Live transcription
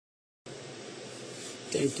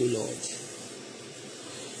Thank you, Lord.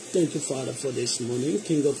 Thank you, Father, for this morning.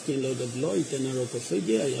 King of Kings, Lord of Lords, eternal rock of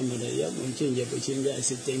ages, I am that I am, unchangeable changer. I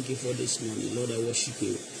say thank you for this morning. Lord, I worship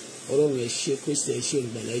you. Ọlọ́run ẹ ṣé, Kristi ẹ ṣé,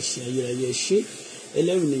 olùgbàlà ẹ ṣé, ayérayé ẹ ṣé,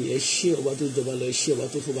 ẹlẹ́rìí ẹ ṣé, ọba tó jọba lọ ẹ ṣé, ọba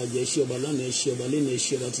tó fọba jẹ ẹ ṣé, ọba lánàá ẹ ṣé, ọba lẹ́nu ẹ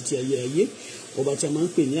ṣé, ọba títí ayérayé, ọba tí a máa ń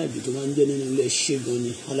pè ní àbí tó máa ń jẹ́ nínú ilé ẹ ṣé gan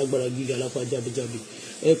ni, alágbára gíga alápá jábíjábí,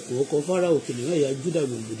 ẹkùn ọkọ̀ Fáráò kìnìún ẹ̀yà Júdà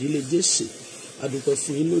gbòǹgbò ìdílé Jésù. Adúpẹ́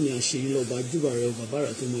fún yín lónìí, àṣeyín lọ́ba júbà rẹ bàbá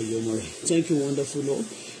rà tó mọ ìyá ọmọ rẹ̀. Thank you, wonderful Lord.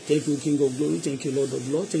 Thank you, King of Glory. Thank you, Lord of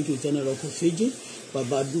Lord. Thank you, eternal rock of ages.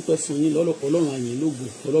 Bàbá adúpẹ́ fún yín Ọlọ́run àyìn lógo,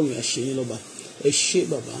 Ọlọ́run àṣeyín lọ́ba. Ẹ ṣé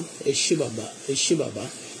bàbá, ẹ ṣé bàbá, ẹ ṣé bàbá,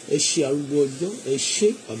 ẹ ṣé arúgbó ọjọ́, ẹ ṣé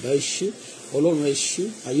bàbá, ẹ ṣé Ọlọ́run, ẹ ṣé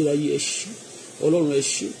ayérayé, ẹ ṣé Ọlọ́run, ẹ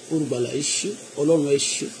ṣé olùgbàlà, ẹ ṣé Ọlọ́run, ẹ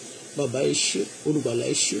ṣé bàbá, ẹ ṣé olùgbàlà,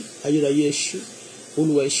 ẹ ṣé ayérayé, ẹ ṣé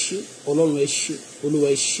Olúwa, ẹ ṣé Ọlọ́run, ẹ ṣé Olúwa,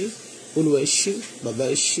 ẹ ṣé Olúwa, ẹ ṣé bàbá,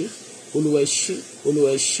 ẹ ṣé Olúwa, ẹ ṣé Olúwa,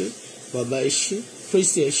 ẹ ṣé bàbá, ẹ ṣé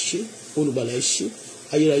Kristi, ẹ ṣé olùgbàlà, ẹ ṣé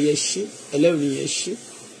ayérayé, ẹ ṣé ẹlẹ́rìí, ẹ ṣé.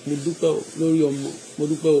 Mo dúpẹ́ o lórí ọmọ, mo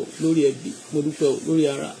dúpẹ́ o lórí ẹbí, mo dúpẹ́ o lórí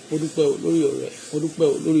ara, mo dúpẹ́ o lórí ọ̀rẹ́, mo dúpẹ́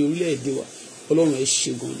o lórí orílẹ̀-èdè wa. Ọlọ́run ẹ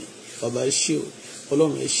ṣé gan ni, bàbá ẹ ṣé o,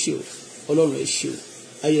 Ọlọ́run ẹ ṣé o, Ọlọ́run ẹ ṣé o,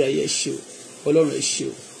 ayérayé ẹ ṣé o, Ọlọ́run ẹ ṣé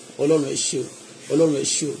o, Ọlọ́run ẹ ṣé o, Ọlọ́run ẹ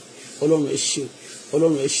ṣé o, Ọlọ́run ẹ ṣé o,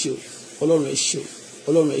 Ọlọ́run ẹ ṣé o, Ọlọ́run ẹ ṣé o,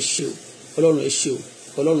 Ọlọ́run ẹ ṣé o, Ọlọ́run ẹ ṣé o,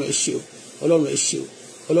 Ọlọ́run ẹ ṣé o, Ọlọ́run ẹ ṣé o,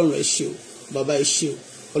 Ọlọ́run ẹ ṣé o, bàbá ẹ ṣé o,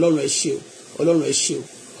 Ọlọ́run ẹ ṣé o, Ọlọ́run ẹ ṣé o,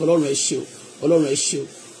 Ọlọ́run ẹ ṣé o, Ọlọ́run ẹ ṣé o,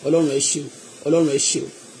 Ọlọ́run ẹ ṣé o,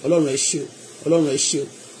 Ọlọ́run ẹ ṣé o, Ọlọ́run ẹ ṣé o, Ọlọ́run ẹ ṣé o,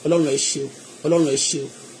 Ọlọ́run ẹ ṣé o,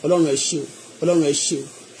 Ọlọ́run ẹ ṣé o, Ọlọ́run ẹ ṣé o,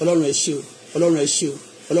 Ọlọ́run ẹ ṣé o, Ọlọ́run ẹ ṣé o, Ọlọ́run ẹ ṣé o,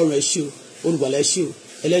 Ọlọ́run ẹ ṣé o, olùgbàlà ẹ ṣé o,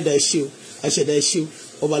 ẹlẹ́dàá ẹ ṣé o, aṣẹ̀dá ẹ ṣé o,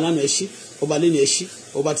 ọba lánàá ẹ ṣé, ọba lẹ́nu ẹ ṣé,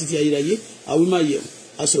 ọba títí ayérayé, àwímáyẹ̀wò,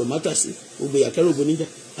 asọ̀rọ̀ mátàsí, ògbèyàkẹ́rù ògbóníjà,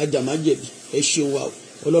 ajàmájẹ̀bi, ẹ ṣeun wa o,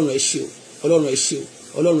 Ọlọ́run ẹ ṣé o, Ọlọ́run ẹ ṣé o,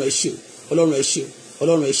 Ọlọ́run ẹ ṣé o, Ọlọ́run ẹ ṣé o,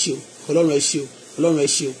 Ọlọ́run ẹ ṣé o, Ọlọ́run ẹ ṣé o, Ọlọ́run ẹ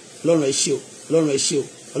ṣé o, Ọlọ́run ẹ ṣé o, Ọlọ́run ẹ ṣé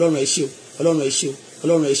o, Ọlọ́run ẹ ṣé o, Ọlọ́run ẹ ṣé o,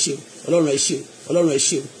 Ọlọ́run ẹ ṣé o, Ọlọ́run ẹ ṣé o, Ọlọ́run ẹ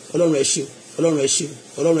ṣé o, Ọlọ́run ẹ ṣé o, Ọlọ́run ẹ ṣé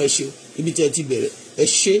o, Ọlọ́run ẹ ṣé o, ibi tẹ́ ti bẹ̀rẹ̀ ẹ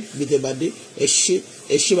ṣé, ibi tẹ́ bá dé ẹ ṣé,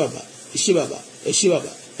 ẹ ṣé bàbá, ẹ ṣé bàbá, ẹ ṣé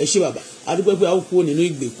bàbá, ẹ ṣé bàbá. Adúpẹ́ pé a ó kúrò nínú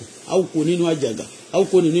ìgbèkùn, a ó kúrò nínú àjàgà, a ó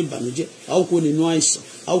kúrò nínú ìbànújẹ́, a ó kúrò nínú àìsàn,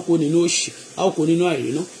 a ó kúrò nínú òṣì, a ó kúrò nínú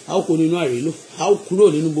àìríná, a ó kúrò nínú àìrílò, a ó kúrò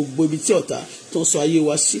nínú gbogbo ibi tí ọ̀tá tó ń sọ ayé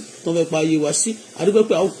wa sí, tó ń fẹ́ pa ayé wa sí. Adúpẹ́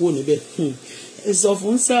pé a ó kúrò níbẹ̀. Ẹ sọ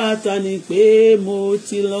fún Sátánì pé mo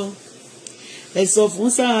ti lọ, ẹ sọ fún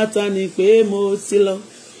Sátánì pé mo ti lọ,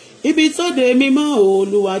 ibi tó dé mi mọ́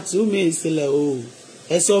Olúwa tú mi sílẹ̀ o.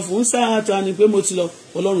 Ẹ sọ fún Sátánì pé mo ti lọ.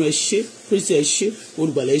 Ọlọ́run ẹ ṣé, Kristi ẹ ṣé,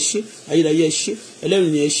 olùgbàlà ẹ ṣé, ayérayé ẹ ṣé,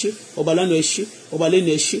 ẹlẹ́rìí ẹ ṣé, ọba lánàá ẹ ṣé, ọba lẹ́nu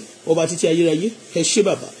ẹ ṣé, ọba títí ayérayé, ẹ ṣé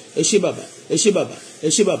bàbá, ẹ ṣé bàbá, ẹ ṣé bàbá, ẹ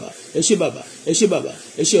ṣé bàbá, ẹ ṣé bàbá, ẹ ṣé bàbá,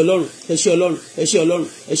 ẹ ṣé Ọlọ́run, ẹ ṣé Ọlọ́run, ẹ ṣé Ọlọ́run,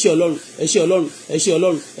 ẹ ṣé Ọlọ́run, ẹ ṣé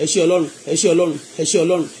Ọlọ́run, ẹ ṣé Ọlọ́run, ẹ ṣé Ọlọ́run, ẹ ṣé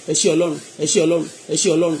Ọlọ́run, ẹ ṣé Ọlọ́run, ẹ ṣé Ọlọ́run, ẹ ṣé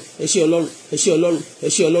Ọlọ́run, ẹ ṣé Ọlọ́run, ẹ ṣé Ọlọ́run, ẹ ṣé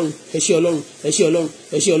Ọlọ́run, ẹ ṣé Ọlọ́run, ẹ ṣé Ọlọ́run, ẹ ṣé Ọlọ́run,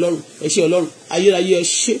 ẹ ṣé Ọlọ́run, ẹ ṣé Ọlọ́run, ayérayé ẹ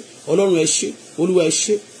ṣé, Ọlọ́run ẹ ṣé, Olúwa ẹ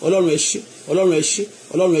ṣé, Ọlọ́run ẹ ṣé, Ọlọ́run ẹ ṣé,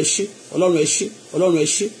 Ọlọ́run ẹ ṣé, Ọlọ́run ẹ ṣé, Ọlọ́run ẹ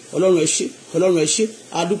ṣé, Ọlọ́run ẹ ṣé, Ọlọ́run ẹ ṣé.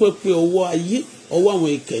 Adúpẹ́ pé ọwọ́ ayé, ọwọ́ àwọn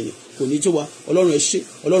ìkẹyìn kò ní tó wa. Ọlọ́run ẹ ṣé,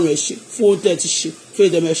 Ọlọ́run ẹ ṣé fún ohun tẹ́ ẹ ti ṣe, fún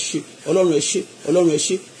èdè mẹ́ ṣe. Ọlọ́run ẹ ṣé, Ọlọ́run ẹ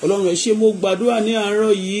ṣé, Ọlọ́run ẹ ṣé. Mo gbàdúrà ní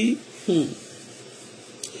àárọ̀ yìí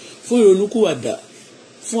fún ìrònúkúwàdà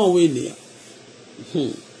fún àwọn ènìyàn.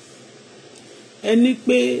 Ẹni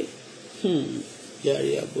pé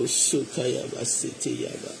yàrá àbò sókà yàrá ṣètè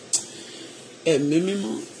yàrá ẹ̀mí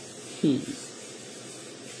mímọ́.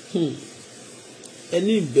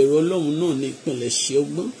 Ẹni ìbẹ̀rù Ọlọ́run náà ní ìpilẹ̀ṣẹ̀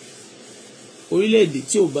ọgbọ́n. Orílẹ̀-èdè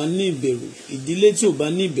tí ò bá ní ìbẹ̀rù, ìdílé tí ò bá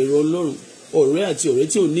ní ìbẹ̀rù Ọlọ́run, ọ̀rẹ́ àti ọ̀rẹ́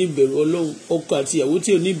tí ò ní ìbẹ̀rù Ọlọ́run, ọkọ àti ìyàwó tí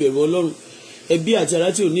ò ní ìbẹ̀rù Ọlọ́run, ẹbí àti ará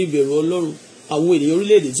tí ò ní ìbẹ̀rù Ọlọ́run, àwọn ènìyàn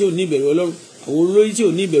orílẹ̀-èdè tí ò ní ìbẹ̀rù Ọlọ́run, àwọn olórí tí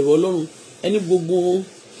ò ní ìbẹ̀rù Ọlọ́run, ẹni gbogbo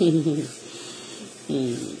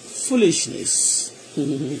foolishness.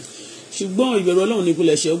 Ṣùgbọ́n ìbẹ̀rù Ọlọ́run ní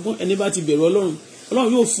ìpilẹ̀ṣẹ̀ ọgbọ́n. Ẹni bá ti bẹ̀rù Ọlọ́run,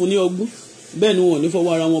 Ọlọ́run yóò fún ní ọgbọ́n. Bẹ́ẹ̀ ni wọn ò ní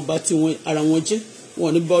fọwọ́ ara wọn bà ti wọn ara wọn jẹ́, wọn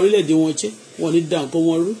ò ní bà orílẹ̀-èdè wọn jẹ́, wọn ò ní da nǹkan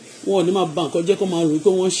wọn rú, wọn ò ní máa bà nǹkan jẹ́ kó máa rò pé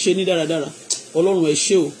wọ́n ṣe ní dáradára. Ọlọ́run ẹ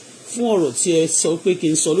ṣé o fún ọ̀rọ̀ tí ẹ sọ pé kí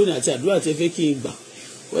n sọ lónìí àti àdúrà tí ẹ fẹ́ kí n gbà.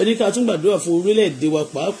 Ẹni ká tún gbàdúrà fún orílẹ̀-èdè wa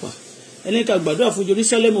pàápàá, ẹni ká gbàdúrà fún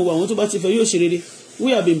Jerusalem wa, àwọn tó bá ti fẹ́ yóò ṣe rere.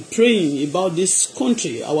 We have been praying about this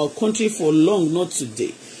country, our country for long, not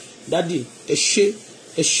today. Daddy, ẹ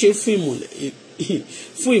ṣé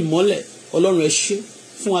fún ìmọ́lẹ̀, Ọlọ́run ẹ ṣé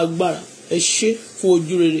fún agbára, ẹ ṣé fún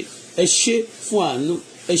ojú rere, ẹ ṣé fún àánú,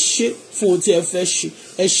 ẹ ṣé fún ohun tí ẹ fẹ́ ṣe,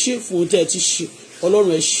 ẹ ṣé fún ohun tí ẹ ti ṣe.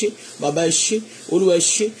 Ọlọ́run ẹ ṣé, bàbá ẹ ṣé, Olúwa ẹ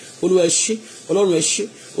ṣé, Olúwa ẹ ṣé, ọlọ́run ẹ ṣé,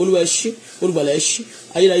 olúwa ẹ ṣé, olùgbàlà ẹ ṣé,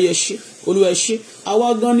 ayérayé ẹ ṣé, olúwa ẹ ṣé. Àwa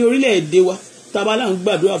gan ní orílẹ̀-èdè wa tabala ń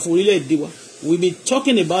gbàdúrà fún orílẹ̀-èdè wa. We be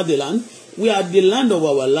talking about the land. We are the land of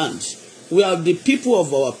our land. We are the people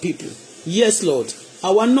of our people. Yes, Lord.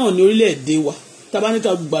 Àwa náà ní orílẹ̀-èdè wa. Tabani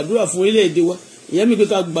ká gbàdúrà fún orílẹ̀-èdè wa. Ìyẹn mi pé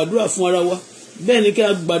ká gbàdúrà fún ara wa. Bẹ́ẹ̀ ni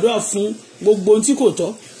ká gbàdúrà fún gbogbo ohun tí kò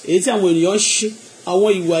tọ́. Èyí tí àwọn ènìyàn ṣe. Àwọn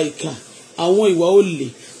ìwà ìkà. Àwọn ìwà olè.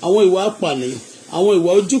 Àwọn ìwà apànìyàn. Àwọn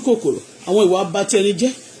ìwà ojúkòkòrò. Àwọn ìwà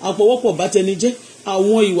bátẹnijẹ́. Àpọ̀wọ́pọ̀ bátẹnijẹ́.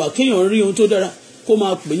 Àwọn ìwà kéèyàn rí ohun tó dára kó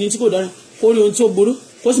máa pè ní tí kò dára. Kó rí ohun tó burú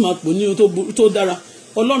kó sì máa pè ní ohun tó dára.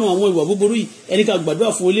 Ọlọ́run àwọn ìwà búburú yìí ẹni ká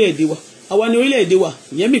gbàdúrà fún orílẹ̀-èdè wa. Àwa ní orílẹ̀-èdè wa.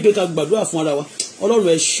 Ìyẹn mi pé ká gbàdúrà fún ara wa. Ọlọ́run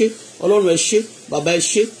ẹ ṣé, ọlọ́run ẹ ṣé, bàbá ẹ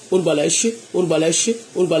ṣé, olùgbàlà ẹ ṣé, olùgbàlà ẹ ṣé,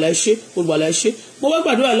 olùgbàlà ẹ ṣé, olùgbàlà ẹ ṣé. Mo wá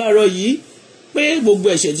gbàdúrà láàárọ̀ yìí pé gbogbo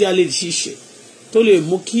ẹ̀ṣẹ̀ tí a lè ṣiṣẹ́ tó lè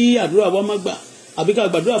mú kí àdúrà wa má gbà àbí ká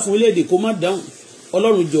gbàdúrà fún orílẹ̀-èdè kó má dáhùn.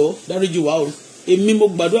 Ọlọ́run jọ̀ọ́ dáríjì wá o. Èmi mo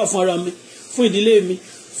gbàdúrà fún ara mi, fún ìdílé mi,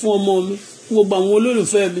 fún ọmọ mi, fún gbogbo àwọn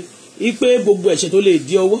olólùfẹ́ mi. Ipe gbogbo ẹ̀ṣẹ̀ tó lè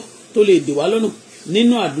di ọwọ́ tó lè dè wá lọ́nà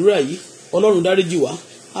nínú àdúrà yìí. Ọlọ́run dáríjì wá.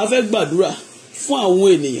 A fẹ́ gbàdúrà fún àwọn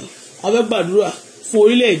ènìyàn. A fẹ́ gbàdúrà fún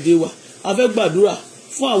orílẹ̀-èdè wa. A fẹ́ gbàdúrà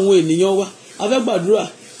fún àwọn ènìyàn wa. A fẹ́ gbàdúrà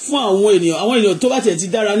fún àwọn ènìyàn tó bá tiẹ̀ ti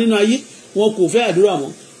dára nínú ayé wọn kò fẹ́ àdúrà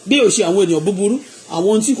mọ́. Bí ó ṣe àwọn ènìyàn búburú,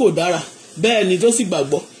 àwọn tí kò dára, bẹ́ẹ̀ ni tó sì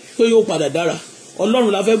gbàgbọ́ pé yóò padà dára.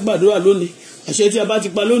 Ọlọ́run la fẹ́ gbàdúrà lónìí. Àṣẹ tí a bá ti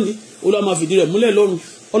pa lónìí, Olúwa máa fìdí rẹ̀ múlẹ̀ lọ́run.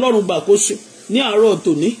 Ọlọ́run gbàkóso ní àárọ̀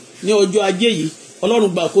tòní ní ọjọ́ ajé yìí. Ọlọ́run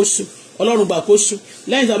gbàkóso, Ọlọ́run gbàkóso.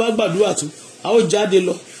 Lẹ́yìn tí a bá gbàdúrà tán, a ó jáde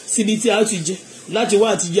lọ síbi tí a ti jẹ láti wá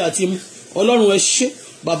àtijẹ àti mu. Ọlọ́run ẹ ṣé,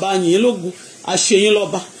 bàbá yín lógo, àṣeyín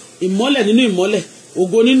lọ́ba, ìmọ́lẹ̀ nínú ìmọ́lẹ̀,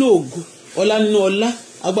 ògo nínú ògo, ọlá nínú ọlá,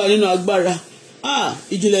 agbára nínú agbára,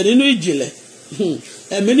 ìjìnlẹ̀ nínú ìjìnlẹ̀,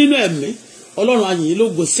 ẹ̀mí nínú ẹ̀mí. Ọlọ́run a yìn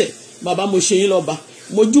lógo sẹ̀, bàbá mo ṣe yín lọ́ba,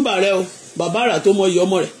 mo júbà rẹ o, bàbá àrà tó mọ iye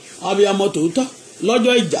ọmọ rẹ̀, abiyamọ tòótọ́,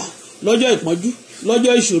 lọ́jọ́ ìjà, lọ́jọ́ ìpọ́njú,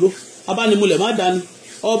 lọ́jọ́ ìṣòro, abánimúlẹ̀ má dání,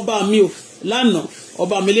 ọba mi o, lánàá,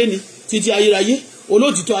 ọba mi léni, títí ayérayé,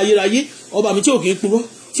 olóòtítọ́ ayérayé, ọba mi tí ò kì í purọ́,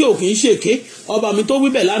 tí ò kì í ṣèké, ọba mi tó wí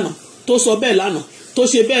bẹ́ẹ̀ lánàá, tó sọ bẹ́ẹ̀ lánàá, tó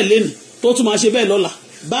ṣe bẹ́ẹ̀ léni, tó tún máa ṣe bẹ́ẹ̀ lọ́la.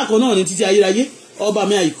 Bákan náà ni títí ayérayé, ọba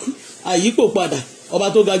mi àìkú, àyípo padà, ọba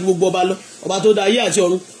tó ga ju gbogbo ọba lọ, ọba tó dá ayé àti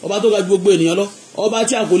ọ̀run, ọba tó ga ju gbogbo ènìyàn lọ, ọba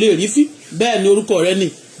tí a kò lè rí fí. Bẹ́ẹ̀ ni orúkọ rẹ ni,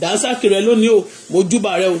 dànsákì rẹ lónìí o, mo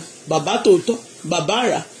júbà rẹ o, bàbá tòótọ́, bàbá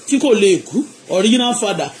àrà tí kò lè kú, original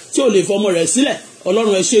father tí ò lè fọmọ rẹ̀ sílẹ̀.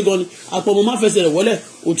 Ọlọ́run ẹ ṣé gan ni, àpọ̀mọ́ má fẹsẹ̀ rẹ̀ wọlẹ̀,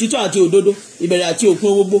 òtítọ́ àti òdodo, ìbẹ̀rẹ̀ àti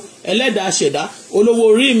òpin gbogbo, ẹlẹ́dàá ṣẹ̀dá, olówó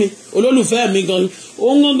orí mi, olólùfẹ́ mi gan ni,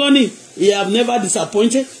 òun gangan ni. You have never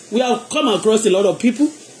disappointed. We have come across a lot of people.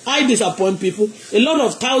 I disappoint people. A lot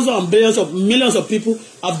of thousands and billions of millions of people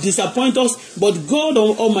have disappointed us, but God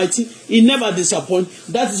Almighty, He never disappoints.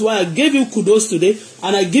 That is why I gave you kudos today,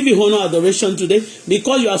 and I give you honor, adoration today,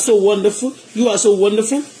 because you are so wonderful. You are so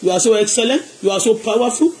wonderful. You are so excellent. You are so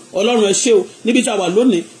powerful. Ọlọ́run ẹ ṣé o, níbi tí a wà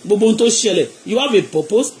lónìí, gbogbo ohun tó ṣẹlẹ̀, you have a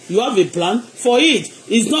purpose, you have a plan for it.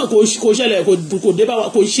 It's not kò ṣẹlẹ̀ kò dé bá wa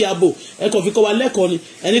kò ṣe àbò, ẹ kàn fi kọ́ wa lẹ́kọ̀ọ́ ni,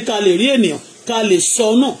 ẹni ká lè rí ènìyàn ká lè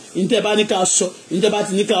sọ náà, ntẹ́ bá ní ká sọ, ntẹ́ bá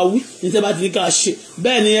ti ní ká wí, ntẹ́ bá ti ní ká ṣe.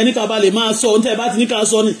 Bẹ́ẹ̀ ni ẹni ká bá lè máa sọ, ntẹ́ bá ti ní ká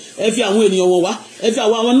sọ ni, ẹ fi àwọn ènìyàn wọn wá, ẹ fi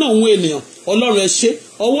àwọn náà wọn ènìyàn. Ọlọ́run ẹ ṣé,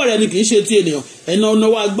 ọwọ́ rẹ ni kì í ṣe ti ènìyàn, ẹ̀nà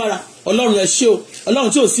ọ̀nàwọ́ agbára. Ọlọ́run ẹ ṣé o,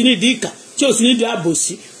 Ọlọ́run tí ò sí nídìí ìkà, tí ò sí nídìí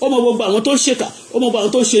àbòsí, ó mọ gbogbo àwọn tó ṣèkà, ó mọ gbogbo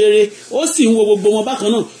àwọn tó ṣe rere, ó sì ń wo gbogbo wọn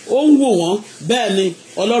bákan náà, ó ń wò wọ́n. Bẹ́ẹ̀ ni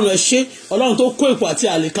Ọlọ́run ẹ ṣé, Ọlọ́run tó kó ipò àti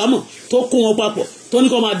àlìkámọ̀ tó kó wọn papọ̀, tó ní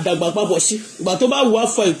kó máa dàgbà papọ̀ sí, ìgbà tó bá wù á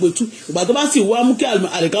fọ ìpètú, ìgbà tó bá sì wù á mú kí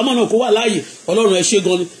àlìkámọ̀ náà kó wà láàyè. Ọlọ́run ẹ ṣé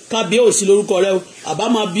gan ni, kábíyèsí lórúkọ rẹ o. Àbá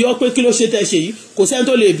máa bí ọ pé kí ló ṣe tẹ́ ṣe yìí, kò sẹ́ni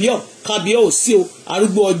tó lè bí ọ, kábíyèsí o.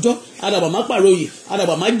 Arúgbó ọjọ́, adàgbà má pàròyè,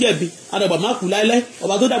 adàgbà má jẹ̀bi, adàgbà má kú láéláé,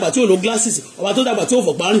 ọba tó dàgbà tí ò lo glasses, ọba tó dàgbà tí ò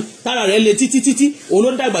fọ̀pá rìn, tára rẹ̀ le títí, òun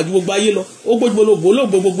ló dàgbà ju gbogbo ayé lọ, ó gbogbo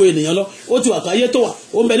gbogbo ènìyàn lọ, ó ti wà káyé tó wà,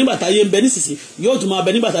 ó ń bẹ nígbà táyé ń bẹ nísinsìnyí, yóò tún máa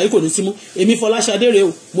bẹ nígbà táyé kò ní sí mú. Èmi Fọláṣadé rèé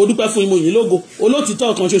o, mo dúpẹ́ fún ìmọ̀ yìí lógo,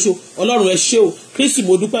 olótìtọ́ kan ṣoṣo. Ọlọ́run ẹ ṣé o, Kristi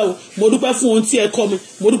mo dúpẹ́ o, mo dúpẹ́ fún ohun tí ẹ kọ́ mi,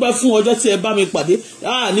 mo dúpẹ́ fún ọjọ́ tí ẹ bá mi pàdé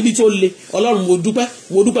níbi tí ó le. Ọlọ́run mo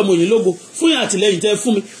dúpẹ́ mo yìn lógo fún yín àtìlẹ́yìn tẹ́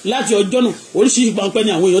fún mi láti ọjọ́ náà. Oríṣiríṣi pańpẹ́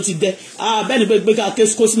ni àwọn èèyàn ti dẹ, bẹ́ẹ̀ ni pé ká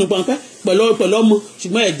kó sínú pańpẹ́ pẹ̀lú ọmọ,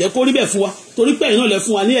 ṣùgbọ́n ẹ jẹ́ kó rí bẹ́ẹ̀ fún wa, torí pé ẹ̀yin náà lẹ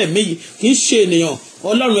fún wa ní ẹ̀mí yìí, kì í ṣe ènìyàn.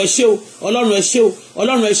 Ọlọ́run ẹ ṣé o, Ọlọ́run ẹ ṣé o,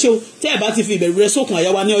 Ọlọ́run ẹ ṣé o. Tẹ́ ẹ bá ti fi ìbẹ̀rù rẹ sókàn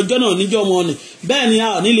àyà wa ní ọjọ́ náà níjọ́ ọmọ ni, bẹ́ẹ̀ ni a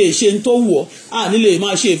ò ní lè ṣe ń tó wù ọ́, a ò ní lè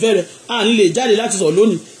máa ṣe ìfẹ́ rẹ, a ò ní lè jáde láti sọ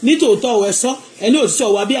lónìí. Nítòótọ́ ẹ sọ, ẹni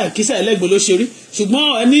òtítọ́ wa bí àkísà ẹlẹ́gbẹ̀ẹ́ ló ṣe rí,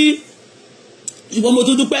 ṣùgbọ́n mo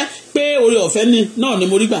tún dúpẹ́ pé oore ọ̀fẹ́ náà ni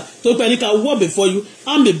mo rí gbà, tó pẹ́ ní ká walk before you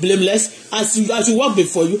and be blameless as you walk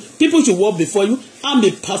before you. People should walk before you and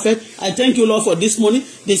be perfect. I thank you, Lord, for this morning,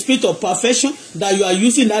 the spirit of perfection that you are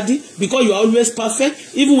using, Daddy, because you are always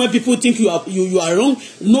perfect. Even when people think you are wrong,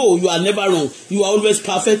 no, you are never wrong. You are always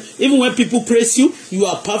perfect. Even when people praise you, you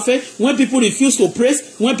are perfect. When people refuse to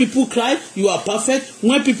praise, when people cry, you are perfect.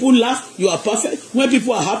 When people laugh, you are perfect. When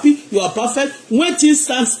people are happy, you are perfect. When things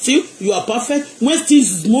stand still, you are perfect. When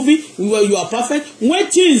things is moving, you are perfect. When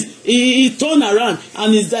things turn around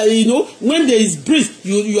and is that, when there is breeze,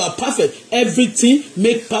 you are perfect. Everything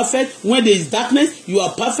make perfect. When there is darkness, you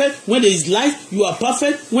are perfect. When there is light, you are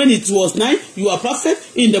perfect. When it was night, you are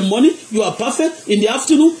perfect. In the morning, you are perfect. In the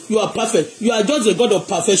afternoon, you are perfect. You are just a God of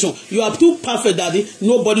perfection. You are too perfect, Daddy.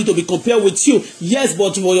 Nobody to be compared with you. Yes,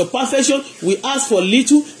 but for your perfection, we ask for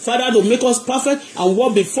little, Father, to make us perfect and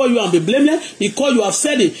walk before you and be blameless, because you have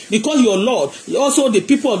said it. Because your Lord, also the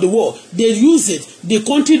people of the world, they use it. The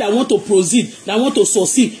country that want to proceed, that want to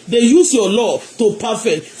succeed, they use your law to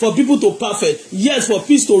perfect, for people to perfect. Yes, for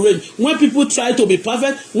peace to reign. When people try to be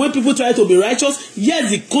perfect, when people try to be righteous, yes,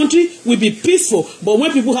 the country will be peaceful. But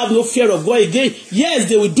when people have no fear of God again, yes,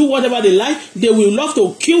 they will do whatever they like. They will love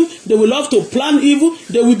to kill. They will love to plan evil.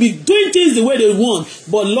 They will be doing things the way they want.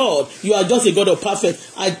 But Lord, you are just a God of perfect.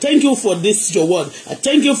 I thank you for this, your word. I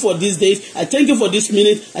thank you for these days. I thank you for this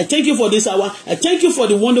minute. I thank you for this hour. I thank you for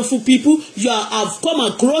the wonderful people you have come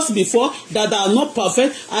across before that are not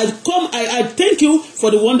perfect. I thank you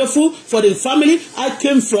for the wonderful, for the family I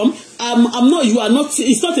came from. I'm not, you are not,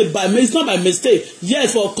 it's not by mistake.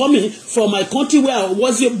 Yes, for coming from my country where I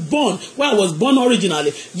was born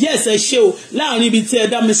originally. Yes, ẹ ṣé o, láàrin ibi tí ẹ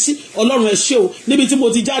dá mi sí, Ọlọ́run ẹ ṣé o, níbi tí mo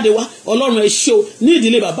ti jáde wá, Ọlọ́run ẹ ṣé o, ní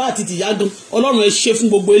ìdílé bàbá àti tìyá gan, Ọlọ́run ẹ ṣé fún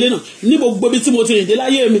gbogbo ilé náà, ní gbogbo ibi tí mo ti rìn dé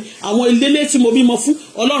láyé mi, àwọn ilé tí mo bímọ fún,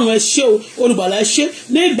 Ọlọ́run ẹ ṣé o, olùgbàlà ẹ ṣé.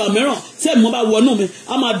 Ní ìgbà mìíràn tí ẹ̀mọ́ bá wọnú mi,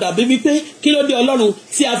 a máa dàbí wípé kí ló dé Ọlọ́run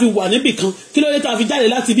tí a fi wà níbì kan, kí ló dé tá a fi jáde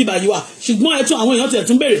láti bíbá yìí wá. Ṣùgbọ́n ẹ tún àwọn èèyàn tẹ̀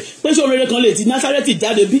tún béèrè pé ṣé orere kan lè ti Násárẹ́tì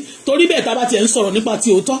jáde bí? Torí bẹ́ẹ̀ tá bá tiẹ̀ ń sọ̀rọ̀ nípa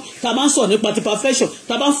ti òótọ́, tá bá ń sọ̀rọ̀ nípa ti perfection,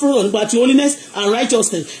 tá bá ń sọ̀rọ̀ nípa ti holiness and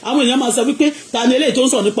righteousness, àwọn èèyàn máa sọ wípé ta ni eléyìí tó ń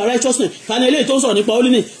sọ̀rọ̀ nípa righteousness, ta ni eléyìí tó ń sọ̀rọ̀ nípa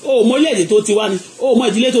holiness. O mọ orílẹ̀-èdè tó ti wá ni, o mọ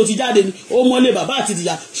ìdílé tó ti jáde ni, o mọ ilé bàbá àti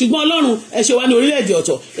ìyá. Ṣùgbọ́n Ọlọ́run ẹ ṣe wá ní orílẹ̀-èdè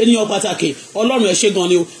ọ̀tọ̀, ènìyàn pàtàkì. Ọlọ́run ẹ ṣé gan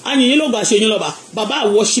ni o. Ayìnyín ló gbà ṣe yín lọ́ba. Baba, I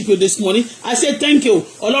worship you this morning. I say thank you.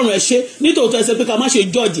 Ọlọ́run ẹ ṣé. Nítòótọ́ ẹ ṣe pé ká má ṣe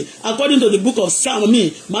judge according to the book of Psalm,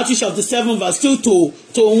 Matthew chapter 7 verse 2 to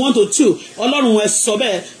 1 to 2. Ọlọ́run ẹ sọ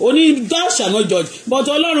bẹ́ẹ̀, ó ní thou shalt not judge. But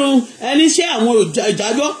Ọlọ́run ẹni ṣé àwọn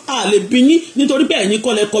ìdájọ́ a lè bí yín nítorí bẹ́ẹ̀ yín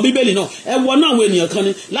kọ́ lẹ kọ Bíbélì náà. Ẹ wọnú àwọn ènìyàn kan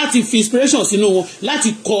ni láti fi inspiration sínú wọn láti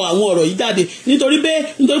kọ àwọn ọ̀rọ̀ yìí jáde. Nítorí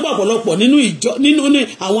ọ̀pọ̀lọpọ̀ nínú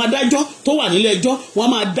àwọn adájọ́ tó wà nílé ẹjọ́, wọ́n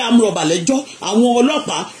máa dá amúrọ̀bà lẹ́jọ́. Àwọn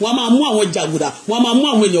ọlọ́pàá wọ́n máa mú àwọn jàgùdà, wọ́n máa mú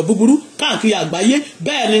àwọn èèyàn búburú káàkiri àgbáyé.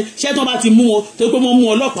 Bẹ́ẹ̀ ni ṣé tó bá ti mú wọn tó pé wọ́n mú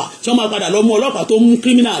ọlọ́pàá, ṣé wọ́n máa padà lọ mú ọlọ́pàá tó mú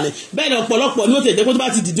criminal rẹ̀. Bẹ́ẹ̀ ni ọ̀pọ̀lọpọ̀ ní ó tẹ̀ jẹ́ pé tó bá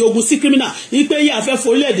ti dìde ogun sí criminal, ipe yìí àfẹ́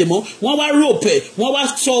forílẹ̀-èdè mọ́, wọ́n wá ròpẹ̀, wọ́n wá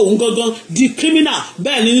sọ òun gangan di criminal.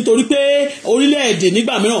 Bẹ́ẹ̀ ni nítorí pé orílẹ̀-èdè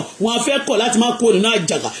nígbà mìíràn wọ́n á fẹ́ kọ̀ láti máa kó nínú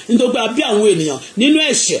àjàgà nítorí pé a bí àwọn ènìyàn nínú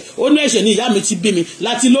ẹ̀ṣẹ̀. Ó ní ẹ̀ṣẹ̀ ni ìyá mi ti bí mi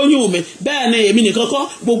láti lóyún mi. Bẹ́ẹ̀ ni èmi nìkan kọ́,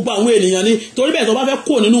 gbogbo àwọn ènìyàn ni. Torí bẹ́ẹ̀ tó bá fẹ́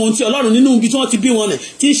kó nínú ohun tí Ọlọ́run nínú ibi tí wọ́n ti bí wọn nì,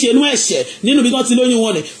 tí ń ṣe inú ẹ̀ṣẹ̀, nínú ibi tí wọ́n ti lóyún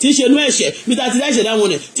wọn nì, tí ń ṣe inú ẹ̀ṣẹ̀, bí ta ti dá ẹ̀ṣẹ̀ dá wọn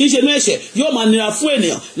nì, tí ń ṣe inú ẹ̀ṣẹ̀, yóò máa nira fún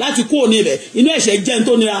ènìyàn láti kúrò ní ibẹ̀. Inú ẹ̀ṣẹ̀ jẹ́ ń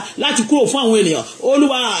tó nira láti kúrò fún àwọn ènìyàn.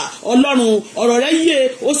 Olúwa Ọlọ́run ọ̀rọ̀ rẹ̀ yé,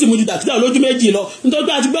 ó sì mú ju dàkídà olójú méjì lọ. Nítorí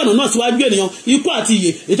pé a ti gbé ọ̀nà náà síwájú ènìyàn, ikú àti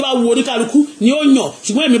ìyè ètò bá wo oníkálukú ni ó yàn.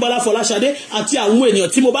 Ṣùgbọ́n èmi Bọ́lá Fọláṣadé àti àwọn ènìyàn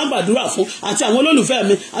tí mo bá gbàdúrà fún àti àwọn olólùfẹ́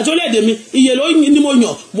mi àti orílẹ̀-èdè mi, ìyè ló ní mo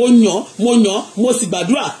yàn, mo sì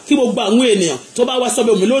gbàdúrà kí gbogbo àwọn ènìyàn tó bá wá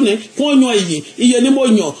sọ́bẹ̀ mi lónìí kí wọ́n yan ìyè ni mo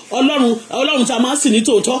yàn. Ọlọ́run tí a máa ń sìn ní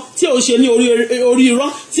tòótọ́, tí ò ṣe ní orí irọ́,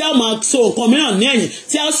 tí a máa so nǹkan mìíràn ní ẹ̀yìn,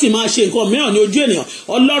 tí a sì máa ṣe nǹkan mìíràn ní ojú ènìyàn.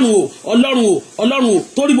 Ọlọ́run o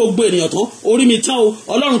torí gbogbo ènìyàn tán, orí mi tán o.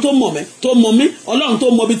 Ọlọ́run tó mọ̀ mí, Ọlọ́run tó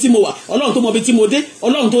mọ ibi tí mo wà, Ọlọ́run tó mọ ibi tí mo dé,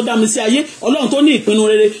 Ọlọ́run tó dá mi sí ayé, Ọlọ́run tó ní ìpinnu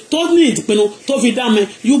rere, tó ní ìpinnu tó fi dá mi.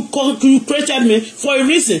 You created me for a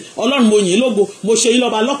reason. Ọlọ́run mo yìn lógo, mo ṣe yín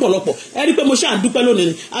lọ́ba lọ́pọ̀lọpọ̀. Ẹ rí pé mo ṣe àdúpẹ́ lónìí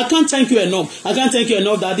ni. I can't thank you enough. I can't thank you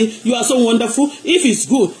enough, Daddy. You are so wonderful. If it's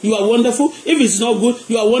good, you are wonderful. If it's not good,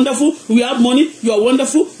 you are wonderful. We have money, you are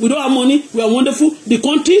wonderful. We don't have money, we are wonderful. The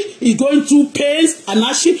country is going through pains and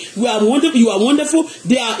hardship. You are wonderful.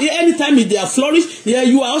 They are anytime they are flourish, yeah,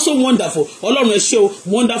 you are also wonderful. Ọlọ́run ẹ ṣé o,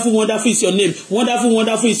 wonderful, wonderful is your name. Wonderful,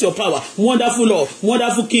 wonderful is your power. Wonderful Lord,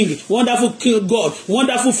 wonderful King, wonderful King God,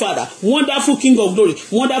 wonderful Father, wonderful King of glory,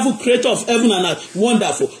 wonderful Creator of heaven and earth.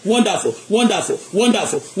 Wonderful, wonderful, wonderful,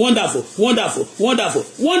 wonderful, wonderful, wonderful, wonderful,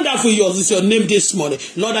 wonderful is your name this morning.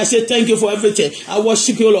 Lord, I say thank you for everything. I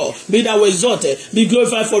worship you, Lord. Be thou exalted, be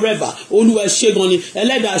glorified forever. Olúwa ẹ ṣé gan ni,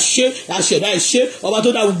 ẹlẹ́dàá ṣé, àṣẹ̀dá ẹ ṣé, ọba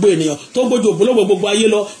tó dá gbogbo ènìyàn, tó gbójú ògbólógbò gbogbo ayé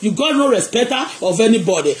lọ. You got no respecter of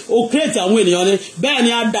anybody. O create àwọn ènìyàn ni, bẹ́ẹ̀ ni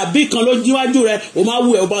àdàbí kan ló jíwájú rẹ̀, o máa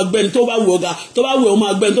wù ẹ́, o máa gbẹ́ni tó bá wù ọ́ ga, tó bá wù ẹ́ o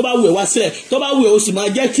máa gbẹ́ni tó bá wù ẹ́ wá sílẹ̀, tó bá wù ẹ́ o sì máa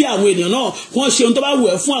jẹ́ kí àwọn ènìyàn náà kàn ṣe ohun tó bá wù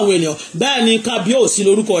ẹ́ fún àwọn ènìyàn. Bẹ́ẹ̀ ni kábíyèsí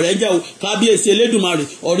lórúkọ rẹ̀ jẹ́ o, kábíyèsí Elédùmarè,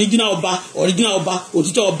 original ọba,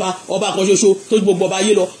 òtítọ́ ọba, ọba kan ṣoṣo tó gbogbo ọba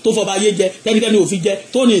ayé lọ, tó fọba ayé jẹ, tẹ́nikẹ́ni ò fi jẹ,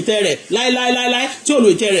 tó ní ìtẹ́ rẹ̀ láéláéláé, tí ò lo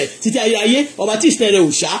ìtẹ́ rẹ̀ títí ayé, ọba tí ìtẹ́ rẹ̀ ò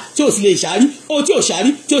ṣá, tí ò sì lè ṣáárí, ó tí ò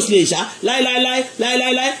ṣáárí, tí ò sì lè ṣá,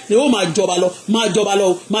 láéláéláé ni ó máa jọba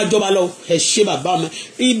lọ, ẹ ṣé bàbá mi.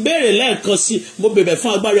 Ìbéèrè lẹ́ẹ̀kan sí, mo bẹ̀bẹ̀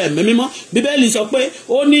fún agbára ẹ̀mí mímọ́. Bíbélì sọ pé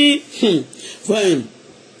ó ní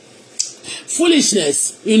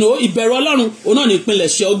foolishness, ìbẹ̀rù Ọlọ́run òun náà ní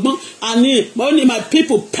ìpilẹ̀ṣẹ̀ ọgbọ́n. And only my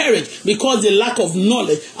people perish because the lack of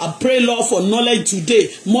knowledge. I pray, Lord, for knowledge today,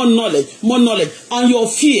 more knowledge, and your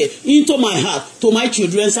fear into my heart, to my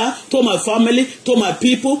children, sir, to my family, to my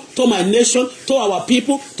people, to my nation, to our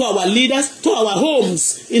people, to our leaders, to our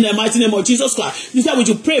homes, in the mighty name of Jesus Christ. You said we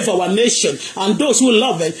should pray for our nation and those who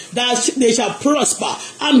love it, that they shall prosper.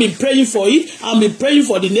 I've been praying for it. I've been praying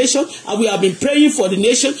for the nation, and we have been praying for the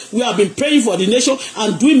nation. We have been praying for the nation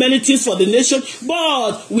and doing many things for the nation,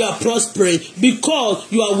 but we are prospering because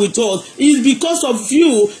you are with us. It's because of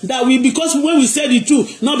you that because when we say the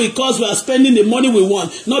truth, not because we are spending the money we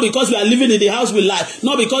want, not because we are living in the house we like,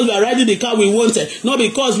 not because we are riding the car we wanted, not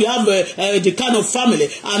because we have the kind of family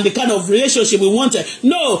and the kind of relationship we wanted.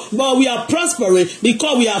 No, but we are prospering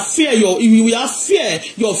because we have fear your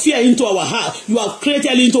fear into our heart. You have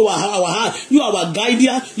created into our heart. You are our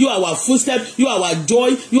guardian, you are our footstep, you are our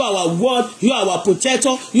joy, you are our word, you are our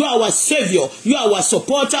protector, you are our savior, you are our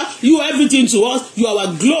supporter, you are everything to us, you are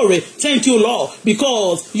our glory. Thank you, Lord,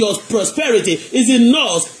 because your prosperity is in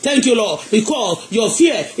us. Thank you, Lord, because your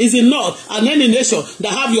fear is in us. And any nation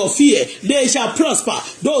that have your fear, they shall prosper.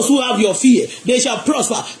 Those who have your fear, they shall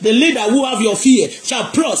prosper. The leader who have your fear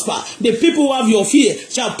shall prosper. The people who have your fear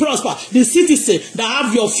shall prosper. The citizens that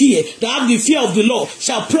have your fear, that have the fear of the Lord,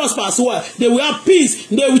 shall prosper as well. They will have peace.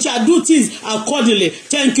 They shall do things accordingly.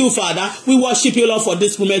 Thank you, Father. We worship you, Lord, for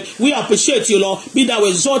this moment. We appreciate you, Lord. Be thou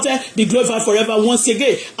exalted, be glorified forever. Once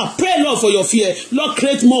again, I pray, Lord, for your fear. Lord,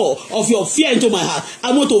 create more of your fear into my heart.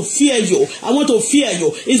 I want to fear you. I want to fear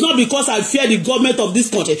you. It's not because I fear the government of this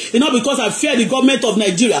country. It's not because I fear the government of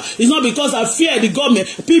Nigeria. It's not because I fear the government,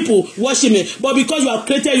 people worship me, but because you have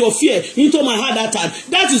created your fear into my heart that time.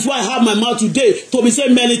 That is why I have my mouth today to be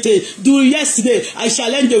saying many things. Yesterday, I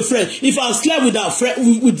challenged a friend. If I slept with a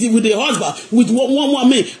friend, with the husband, with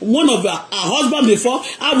one of her husband before,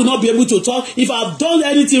 I will not be able to talk. If I have done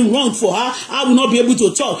anything wrong for her, I will not be able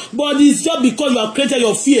to talk. But it's just because you have created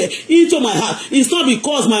your fear into my heart. It's not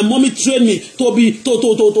because my mommy trained me to be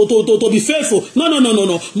faithful.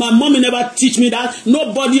 No. My mommy never teach me that.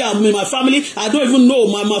 Nobody in my family, I don't even know.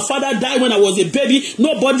 My father died when I was a baby.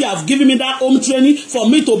 Nobody have given me that home training for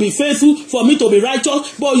me to be faithful, for me to be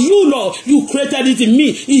righteous. But you, Lord, you created it in me.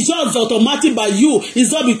 It's just automatic by you.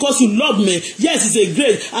 It's not because you love me. Yes, it's a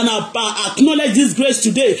grace, and I acknowledge this grace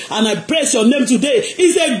today, and I praise your name today.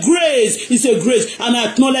 It's a grace. It's a grace, and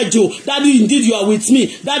I acknowledge you. Daddy, indeed you are with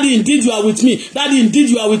me. Daddy, indeed you are with me. Daddy, indeed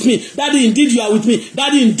you are with me. Daddy, indeed you are with me.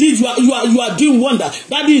 Daddy, indeed you are doing wonder.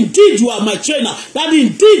 Daddy, indeed you are my trainer. Daddy,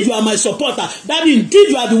 indeed you are my supporter. Daddy, indeed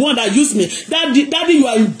you are the one that used me. Daddy,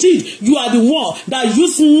 you are the one that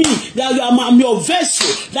used me. That I'm your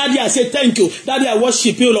vessel. Daddy, I say thank you. Daddy, I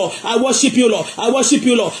worship you, Lord. I worship you, Lord. I worship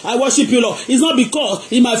you, Lord. I worship you, Lord. It's not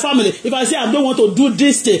because in my family, if I say I don't want to do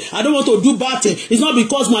this thing, I don't want to do bad thing, it's not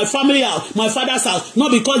because my family house, my father's house,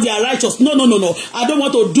 not because they are righteous. No. I don't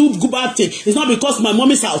want to do bad thing. It's not because my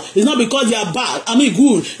mommy's house. It's not because they are bad. I mean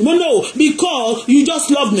good. No, because you just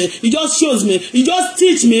love me. You just shows me. You just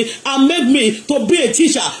teach me and make me to be a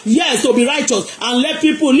teacher. Yes, to be righteous and let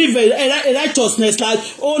people live a righteousness like,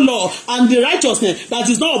 oh Lord, and the righteousness that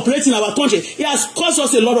is not operating in our country. It has caused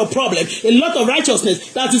us a lot of problems. A lot of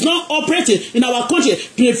righteousness that is not operating in our country.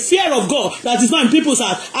 fear of God that is not in people's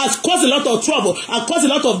heart has caused a lot of trouble, has caused a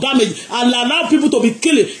lot of damage, and allow people to be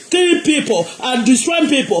killing people and destroying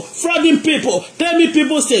people, frauding people, claiming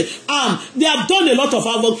people say, they have done a lot of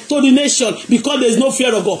havoc to the nation because there is no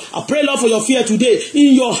fear of God. I pray, Lord, for your fear today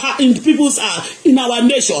in your heart, in people's heart, in our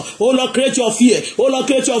nation. Oh Lord, create your fear. Oh Lord,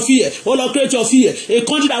 create your fear. Oh Lord, create your fear. A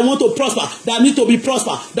country that want to prosper, that need to be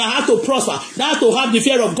prosper, that have to prosper, that have to have the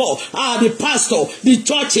fear of God. The pastor, the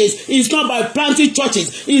churches, it's not by planting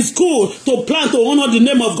churches. It's good to plant to honor the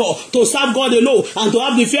name of God, to serve God alone, and to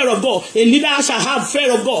have the fear of God. A leader shall have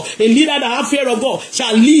fear of God. A leader that have fear of God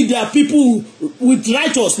shall lead their people with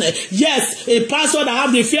righteousness. Yes, a pastor that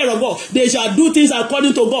have the fear of God, they shall do things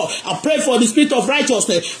according to God. I pray for the spirit of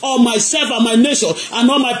righteousness on myself and my nation and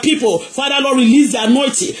all my people. Father, Lord, release the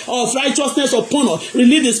anointing of righteousness upon us.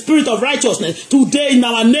 Release the spirit of righteousness today in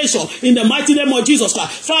our nation, in the mighty name of Jesus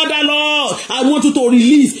Christ. Father, Lord, I want you to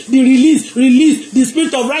release the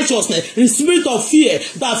spirit of righteousness, the spirit of fear,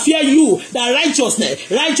 that fear you, that righteousness,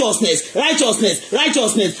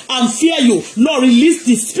 and fear you. Lord, release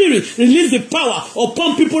the spirit, release the power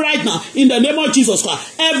upon people right now in the name of Jesus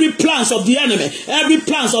Christ. Every plans of the enemy,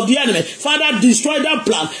 Father, destroy that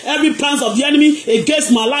plan. Every plans of the enemy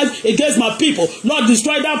against my life, against my people, Lord,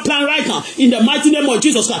 destroy that plan right now in the mighty name of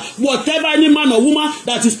Jesus Christ. Whatever any man or woman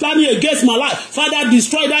that is planning against my life, Father,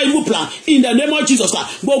 destroy that evil plan in the name of Jesus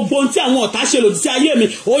Christ. Gbogbo nti àwọn ọ̀tá ṣe lòdì sí ayé mi,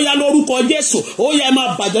 ó yá lórúkọ Jésù, ó yá ẹ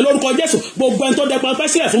máa bàjẹ́ lórúkọ Jésù. Gbogbo ẹni tó dẹ pańpẹ́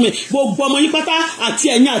sílẹ̀ fún mi, gbogbo ọmọ yín pátá àti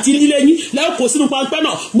ẹ̀yin àti lílé yín lẹ́yìn kò sínú pańpẹ́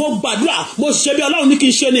náà. Mo gbàdúrà, mo ṣe bí Ọlọ́run ní kí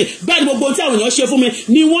n ṣe ni. Bẹ́ẹ̀ ni gbogbo tí àwọn èèyàn ṣe fún mi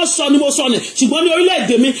ni wọ́n sọ ni mo sọ ni. Ṣùgbọ́n ní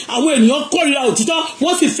orílẹ̀-èdè mi, àwọn ènìyàn kórìíra òtítọ́,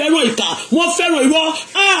 wọ́n sì fẹ́ràn ìkà, wọ́n fẹ́ràn irọ́.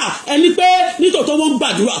 Ẹni pé nítòótọ́ wọ́n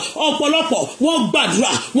gbàdúrà, ọ̀pọ̀lọpọ̀ wọ́n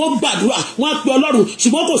gbàdúrà, wọ́n pe Ọlọ́run,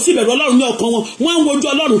 ṣùgbọ́n kò sí ìbẹ̀rù Ọlọ́run ní ọkàn wọn. Wọ́n ń wojú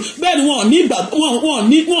Ọlọ́run, bẹ́ẹ̀ ni wọ́n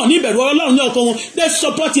ní ìbẹ̀rù Ọlọ́run ní ọkàn wọn. They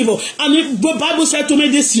support evil. And the Bible said to me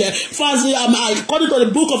this year, according to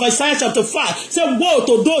the book of Isaiah chapter 5, say, woe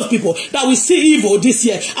to those people that will see evil this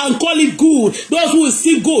year and call it good. Those who will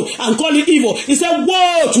see good and call it evil. He said,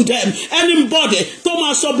 woe to them. Anybody tó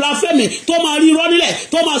máa sọ blasphemy, tó máa rí irọ́ nílẹ̀,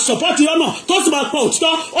 tó máa support irọ́ náà, tó sì máa pa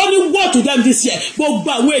òtítọ́, only woe to them this year.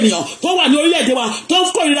 Gbogbo àwọn ènìyàn tó wà ní orílẹ̀-èdè wa tó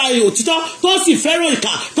ń kórìíra òtítọ́, tó sì fẹ́ràn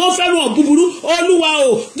ìkà, tó fẹ́ràn búburú. Olúwa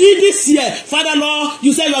o, this year, Father Lord,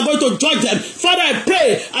 you said you are going to judge them. Father, I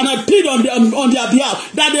pray and I plead on their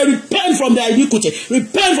behalf that they repent from their iniquity,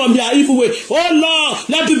 repent from their evil way. Oh Lord,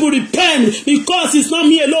 let people repent, because it's not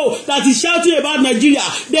me alone that is shouting about Nigeria.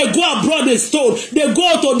 They go abroad, they stone. They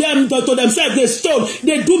go to themselves, they stone.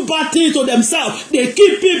 They do bad things to themselves. They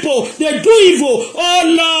kill people. They do evil. Oh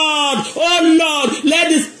Lord, let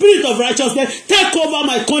the spirit of righteousness take over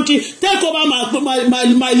my country, take over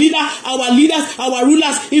my leader, our leaders, our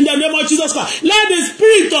rulers, in the name of Jesus Christ. Let the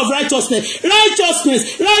spirit of righteousness.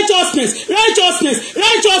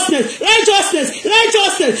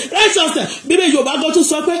 Bíbélì Yorùbá gbọ́ tún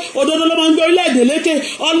sọ pé òdodo ló máa ń gbé orílẹ̀-èdè lékè.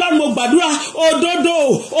 Ọlọ́run mo gbàdúrà, òdodo,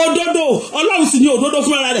 Ọlọ́run sì ni òdodo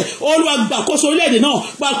fún ara rẹ̀. Olúwa gbàkóso orílẹ̀-èdè náà,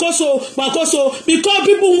 gbàkóso, because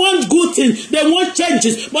people want good things, they want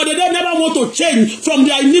changes, but they don't never want to change from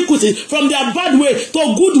their iniquity, from their bad way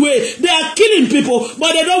to good way. They are killing people,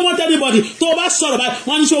 but they don't want anybody to bá sọ̀rọ̀ báyìí.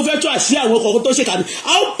 Wọ́n ní ṣe o fẹ́ tó àṣírí àwọn ọkọ̀ tó ṣe kàní.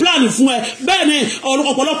 A ó plan fún ẹ. Bẹ́ẹ̀ ni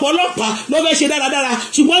ọ̀pọ̀lọpọ̀ ọlọ́pàá ló fẹ́ ṣe dáradára,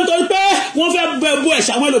 ṣùgbọ́n nítorí pé wọ́n fẹ́ bẹ̀bù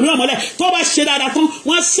ẹ̀ṣẹ̀ àwọn ẹlòmíràn mọ́lẹ̀ tó bá ṣe dáadáa tán,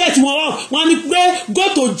 wọ́n set wọn up, wọ́n ní pé go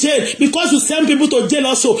to jail because you send people to jail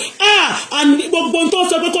also. And gbogbo tó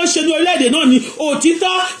sọ pé kó ṣe ní orílẹ̀-èdè náà ni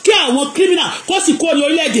òtítọ́, kí àwọn criminal kó sì kó ní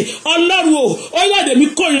orílẹ̀-èdè. Ọlọ́run o, orílẹ̀-èdè mi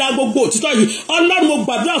kórìíra gbogbo òtítọ́ yìí. Ọlọ́run mo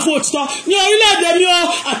gbàdúrà fún òtítọ́ ní orílẹ̀-èdè mi o,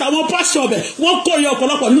 àtàwọn pásítọ̀ bẹ̀ wọ́n kórìíra,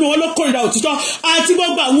 ọ̀pọ̀lọpọ̀ nínú wọn ló kórìíra òtítọ́, àti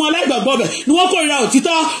gbogbo àwọn aláìgbàgbọ́ bẹ̀ ni wọ́n kórìíra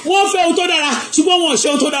òtítọ́. Wọ́n fẹ́ ohun tó dára, ṣùgbọ́n wọn ò ṣe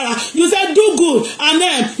ohun tó dára. You said do good and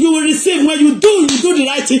then you will receive. When you do the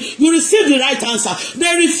right thing, you receive the right answer.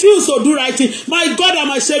 They refuse to do right thing. My God and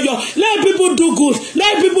my Savior, let people do good,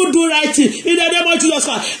 let people do right thing in the name of Jesus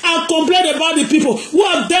Christ. I complain about the people who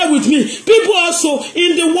are there with me. People also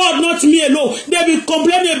in the world, not me alone. They be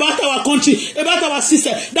complaining about our country, about our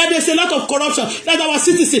system, that there's a lot of corruption, that our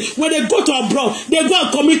citizens, when they go to abroad, they go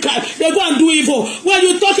and commit crime, they go and do evil. When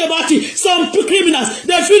you talk about it, some criminals,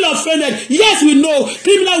 they feel offended. Yes, we know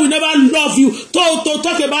criminals will never love you to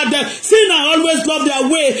talk about them. Sinners always love their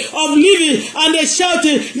way of living, and they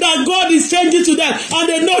shouting that God is changing to them, and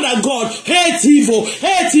they know that God hates evil.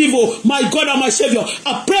 My God and my Savior,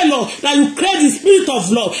 I pray, Lord, that you create the spirit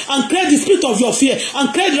of love and create the spirit of your fear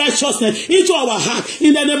and create righteousness into our heart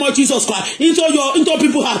in the name of Jesus Christ, into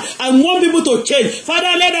people's heart. I want people to change.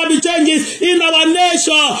 Father, let there be changes in our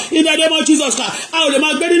nation in the name of Jesus Christ. I will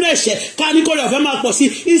Kanikori of Emma Posi.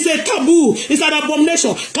 It's a taboo. It's an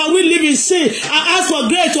abomination. Can we live in sin and ask for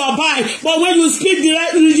grace to abide? But when you speak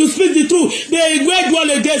the truth, they wage war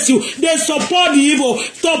against you. They support the evil,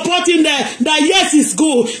 supporting them that yes, it's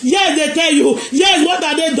good. Yes, they tell you. Yes, what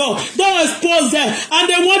are they doing? Don't expose them. And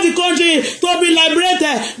they want the country to be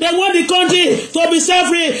liberated. They want the country to be set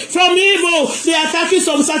free from evil. They are attacking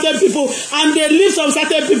some certain people and they leave some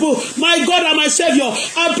certain people. My God and my Savior,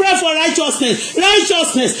 I pray for righteousness,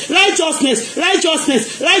 righteousness, righteousness,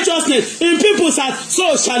 righteousness, righteousness in people's hearts.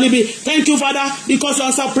 So shall it be. Thank you, Father, because you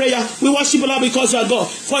answer prayer. We worship you, Lord, because you are God.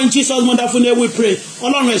 For in Jesus' wonderful name we pray.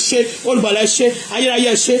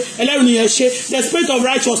 The spirit of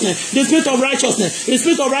righteousness, the spirit of righteousness, the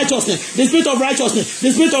spirit of righteousness, the spirit of righteousness,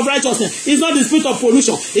 the spirit of righteousness is not the spirit of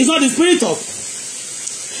pollution. It's not the spirit of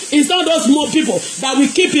It's not those more people that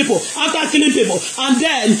will kill people after killing people, and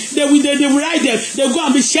then they will write them. They go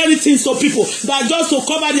and be sharing things to people that just to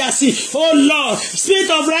cover their sin. Oh Lord,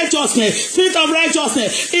 spirit of righteousness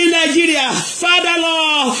in Nigeria, Father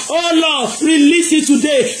Lord, oh Lord, release it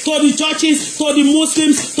today to the churches, to the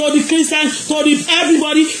Muslims, to the Christians, to the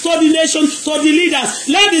everybody, to the nation, to the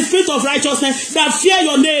leaders. Let the spirit of righteousness that fear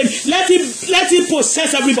your name, let it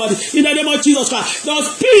possess everybody in the name of Jesus Christ. The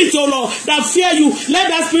spirit, oh Lord, that fear you,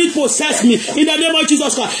 let that spirit possess me in the name of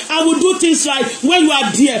Jesus Christ. I will do things right when you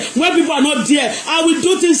are there, when people are not there. I will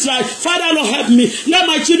do things right. Father Lord, help me. Let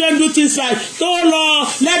my children do things right. Oh Lord,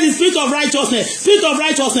 let the spirit of righteousness, spirit of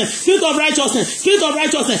righteousness, spirit of righteousness, spirit of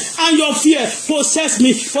righteousness, and your fear possess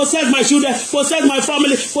me, possess my children, possess my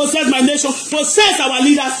family, possess my nation, possess our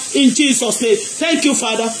leaders in Jesus' name. Thank you,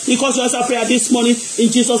 Father, because you answer prayer this morning in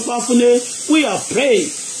Jesus' powerful name. We are praying.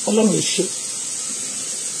 Along with you.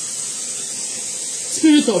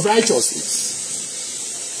 Spirit of righteousness.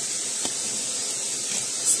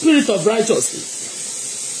 Spirit of righteousness.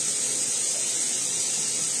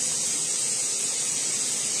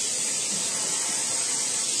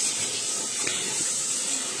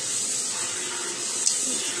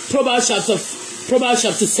 Proverbs chapter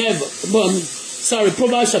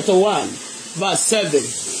 1, verse 7.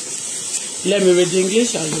 Let me read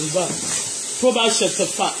English and read back. Proverbs chapter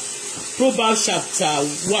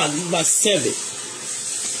 1, verse 7.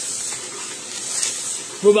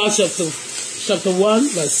 Proverbs chapter 1,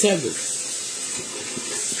 verse 7.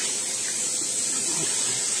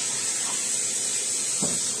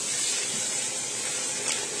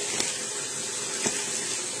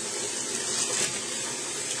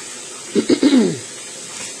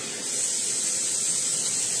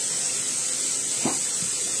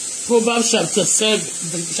 Proverbs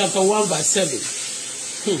chapter 1, verse 7.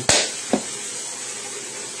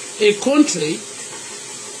 A country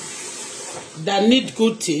that need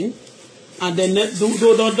good thing and then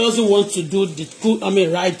doesn't want to do the good,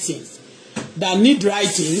 right things, that need right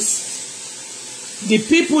things, the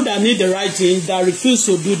people that need the right thing that refuse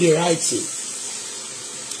to do the right thing.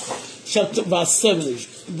 Verse 7,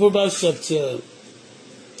 Proverbs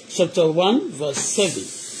chapter 1, verse 7.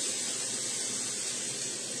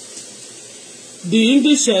 The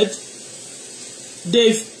English said,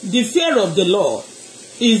 the fear of the Lord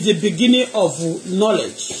is the beginning of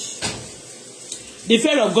knowledge. The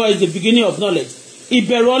fear of God is the beginning of knowledge.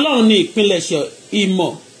 Ìbẹ̀rù Ọlọ́run ni ìpilẹ̀ṣẹ̀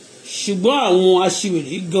ìmọ̀. Ṣùgbọ́n àwọn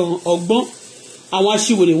aṣiwèrè gan ọgbọ́n. Àwọn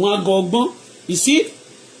aṣiwèrè wọn gan ọgbọ́n. You see,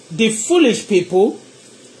 the foolish people,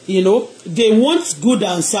 they want good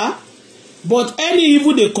answer, but any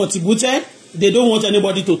evil they contributed, they don't want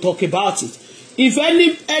anybody to talk about it. If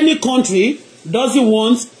any country doesn't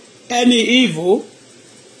want any evil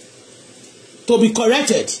to be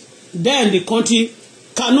corrected, then the country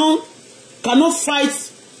cannot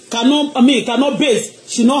fight, cannot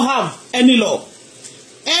base, should not have any law.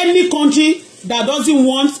 Any country that doesn't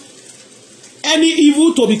want any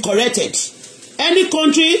evil to be corrected, any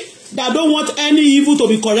country that don't want any evil to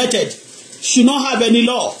be corrected, should not have any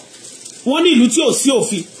law. Wọ́n ní ìlú tí ò sí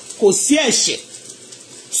òfin, kò sí ẹ̀ṣẹ̀.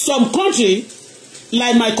 Some country,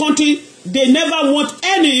 like my country, they never want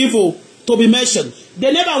any evil to be mentioned.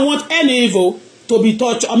 They never want any evil to be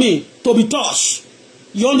touched. To be touched.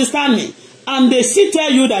 You understand me? And they still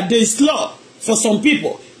tell you that there is law for some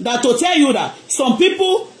people. That to tell you that some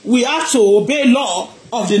people will have to obey law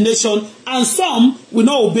of the nation and some will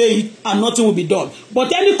not obey it and nothing will be done.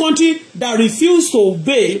 But any country that refuse to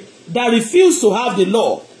obey, that refuse to have the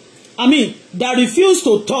law, that refuse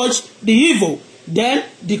to touch the evil, then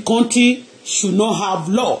the country should not have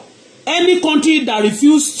law. Any country that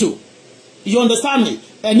refuse to, you understand me?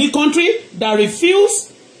 Any country that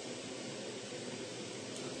refuse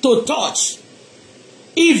to touch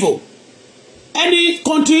evil, any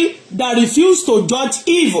country that refuse to judge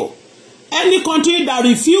evil, Any country that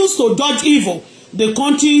refuses to judge evil, the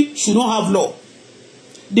country should not have law.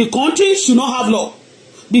 The country should not have law.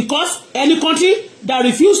 Because any country that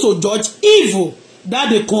refuses to judge evil, that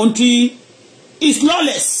the country is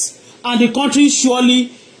lawless. And the country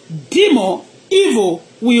surely, demon, evil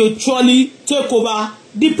will surely take over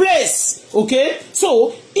the place. Okay?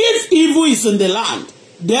 So, if evil is in the land,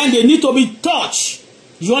 then they need to be touched.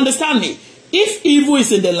 You understand me? If evil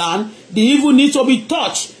is in the land, the evil needs to be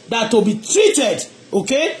touched, that to be treated.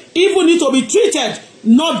 Okay? Evil needs to be treated,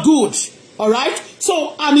 not good. Alright?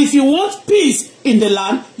 So, and if you want peace in the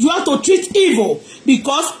land, you have to treat evil.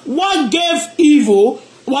 Because what gave evil,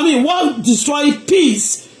 what destroyed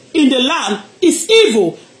peace in the land is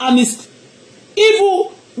evil. And it's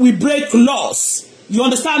evil will break laws. You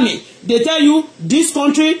understand me? They tell you, this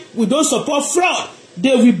country, we don't support fraud.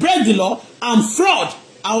 They will break the law and fraud.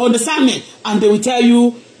 I understand me? And they will tell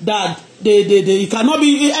you that they cannot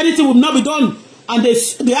be, anything will not be done. And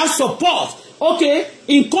they have support. Okay,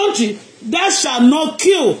 in country, that shall not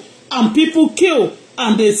kill, and people kill,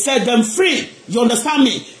 and they set them free. You understand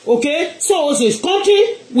me? Okay, so it's a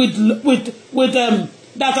country with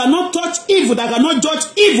that cannot touch evil, that cannot judge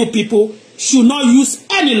evil people, should not use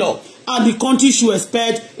any law, and the country should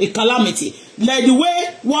expect a calamity. Like the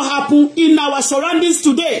way what happened in our surroundings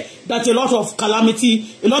today, that a lot of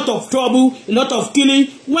calamity, a lot of trouble, a lot of killing.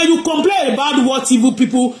 When you complain about what evil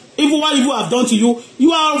have done to you,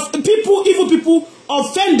 you are evil people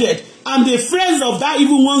offended, and the friends of that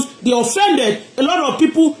evil ones, they offended. A lot of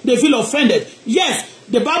people, they feel offended. Yes,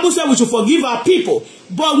 the Bible says we should forgive our people,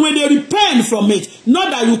 but when they repent from it,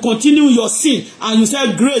 not that you continue your sin and you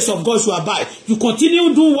say grace of God should abide. You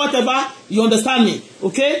continue do whatever. You understand me?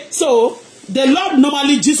 Okay, so the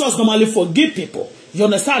Lord Jesus normally forgive people. You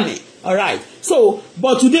understand me? All right. So,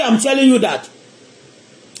 but today I'm telling you that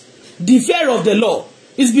the fear of the Lord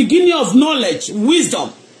is beginning of knowledge, wisdom.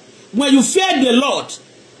 When you fear the Lord,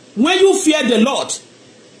 when you fear the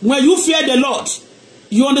Lord,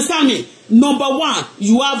 you understand me? Number one,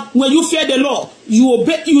 when you fear the Lord, you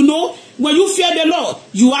obey. You know, when you fear the Lord,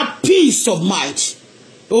 you have peace of mind.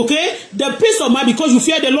 Okay? The peace of mind, because you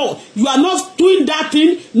fear the Lord. You are not doing that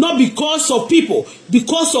thing not because of people,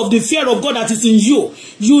 because of the fear of God that is in you.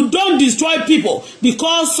 You don't destroy people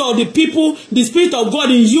because of the people, the Spirit of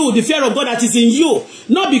God in you, the fear of God that is in you,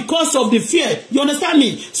 not because of the fear. You understand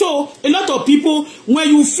me? So, a lot of people, when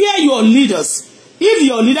you fear your leaders, if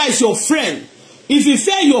your leader is your friend, if you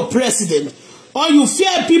fear your president, or you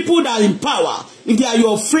fear people that are in power, if they are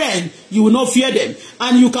your friend, you will not fear them.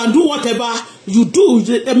 And you can do whatever you do.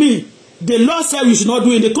 I mean, the law says you should not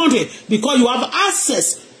do in the country because you have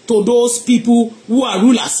access to those people who are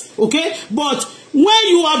rulers. Okay? But when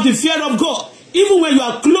you have the fear of God, even when you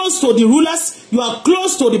are close to the rulers, you are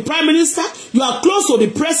close to the prime minister, you are close to the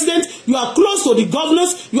president, you are close to the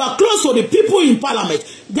governors, you are close to the people in parliament,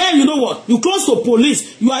 then you know what? You're close to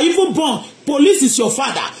police. You are even born. Police is your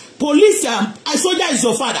father. Police and soldier is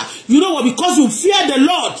your father. You know what? Because you fear the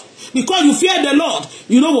Lord. Because you fear the Lord,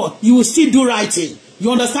 you know what? You will still do right thing.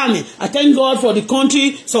 You understand me? I thank God for the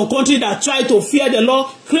country, some country that try to fear the Lord,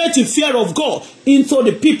 create a fear of God into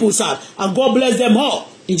the people's heart. And God bless them all.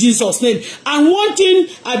 In Jesus' name. And one thing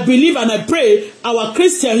I believe and I pray our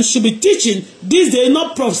Christians should be teaching this day,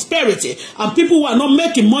 not prosperity. And people who are not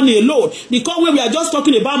making money alone. Because when we are just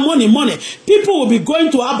talking about money, people will be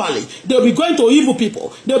going to Abali. They'll be going to evil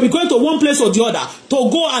people. They'll be going to one place or the other to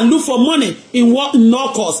go and look for money in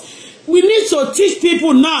no cause. We need to teach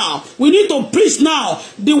people now. We need to preach now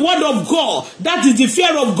the word of God. That is the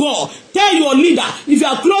fear of God. Tell your leader, if you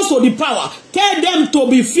are close to the power, tell them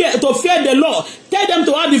to fear the Lord. Tell them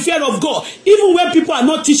to have the fear of God. Even when people are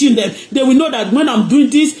not teaching them, they will know that when I'm doing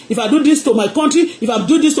this, if I do this to my country, if I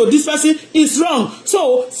do this to this person, it's wrong.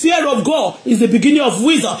 So, fear of God is the beginning of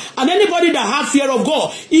wisdom. And anybody that has fear of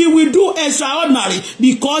God, he will do extraordinary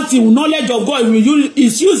because the knowledge of God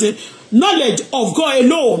is using knowledge of God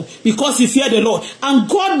alone because he feared the Lord. And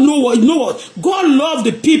God know what? God loves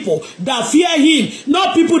the people that fear him,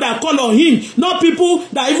 not people that call on him, not people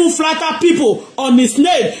that even flatter people on his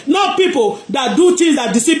name, not people that do things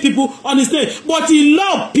that deceive people on his name, but he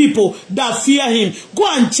loves people that fear him. Go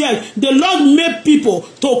and check. The Lord made people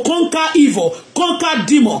to conquer evil, conquer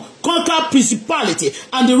demon, conquer principality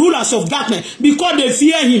and the rulers of darkness because they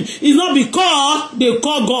fear him. It's not because they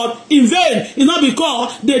call God in vain. It's not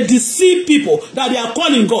because they deceive people that they are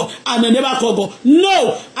calling God and they never call God.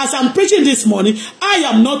 No, as I'm preaching this morning, I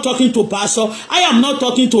am not talking to pastor. I am not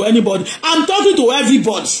talking to anybody. I'm talking to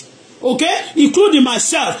everybody. okay, including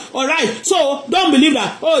myself. All right, so don't believe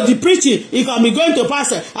that, oh, the preaching, it can be going to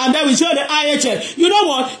pastor and then we show the IHL. You know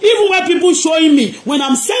what, even when people showing me, when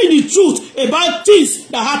I'm saying the truth about things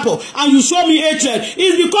that happen and you show me hatred,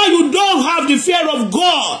 it's because you don't have the fear of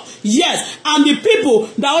God. Yes, and the people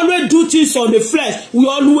that always do things on the flesh will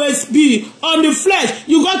always be on the flesh.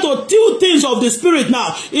 You got to do things of the spirit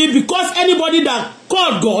now. It's because anybody that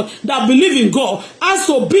called God, that believe in God, has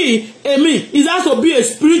to be it has to be a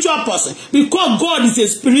spiritual person, because God is a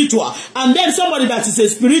spiritual. And then somebody that is a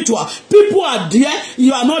spiritual, people are there,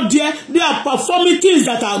 you are not there, they are performing things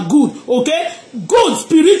that are good, okay, good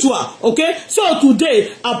spiritual, okay. So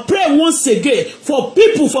today I pray once again for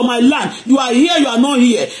people from my land. You are here, you are not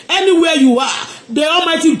here, anywhere you are, the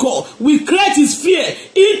Almighty God will create his fear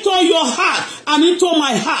into your heart and into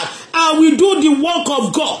my heart, and we do the work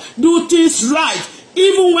of God, do things right.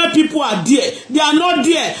 Even when people are there, they are not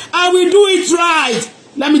there, and we do it right.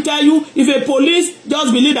 Let me tell you, if a police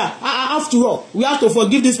just believe that, after all, we have to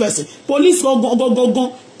forgive this person. Police go.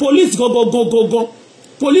 Police go.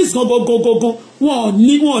 Police go. One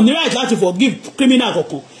need right to forgive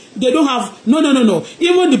criminal. They don't have, no.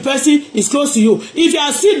 Even the person is close to you. If you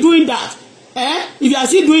are still doing that, if you are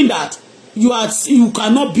still doing that, you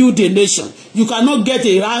cannot build a nation. You cannot get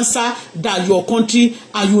a answer that your country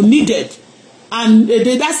and you needed. And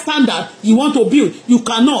that standard you want to build, you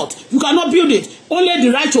cannot build it. Only the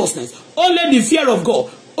righteousness, only the fear of God.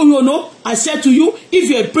 Oh, you know, I said to you, if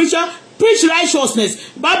you're a preacher, preach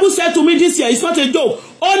righteousness. Bible said to me this year, it's not a joke.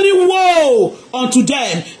 Only woe unto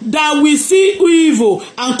them that we see evil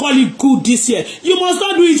and call it good this year. You must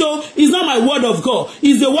not do it. So it's not my word of God.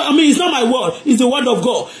 It's the word. It's not my word. It's the word of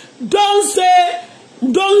God. Don't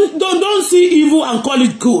see evil and call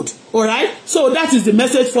it good. All right, so that is the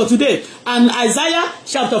message for today. And Isaiah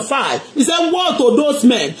chapter 5, he said, woe to those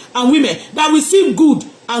men and women that will see good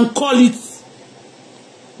and call it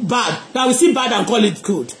bad, that will see bad and call it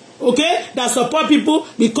good. Okay, that support people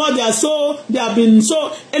because they have been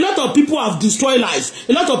so. A lot of people have destroyed lives.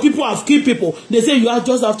 A lot of people have killed people. They say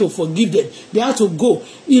just have to forgive them. They have to go.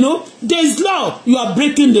 You know, there is law. You are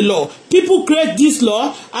breaking the law. People create this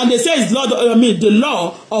law and they say it's the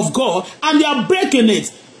law of God, and they are breaking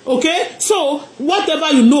it. Okay, so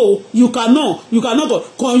whatever you cannot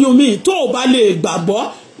go. You mean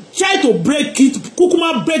to try to break it,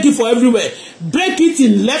 kukuma break it for everywhere. Break it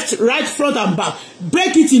in left, right, front and back.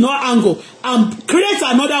 Break it in all angle and create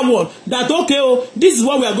another one that, okay, this is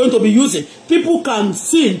what we are going to be using. People can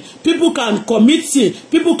sin, people can commit sin,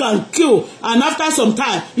 people can kill, and after some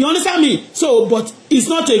time, you understand me? So, but it's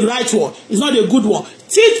not a right one, it's not a good one.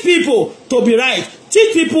 Teach people to be right.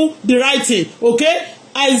 Teach people the right thing, okay?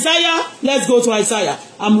 Isaiah, let's go to Isaiah.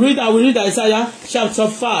 I will read Isaiah chapter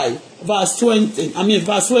 5. Verse 20. I'm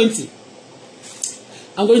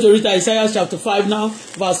going to read Isaiah chapter 5 now,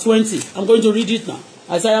 verse 20. I'm going to read it now.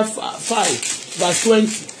 Isaiah 5, verse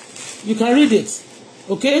 20. You can read it.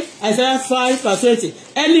 Okay? Isaiah 5, verse 20.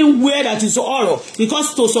 Anywhere that is horror.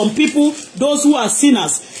 Because to some people, those who are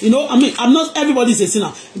sinners, I'm not everybody is a sinner.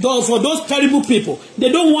 For those terrible people, they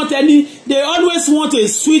don't want they always want a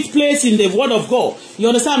sweet place in the word of God. You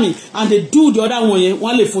understand me? And they do the other one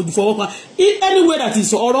for anywhere that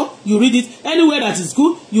is horror, you read it. Anywhere that is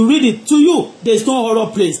good, you read it. To you, there's no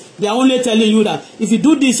horror place. They are only telling you that if you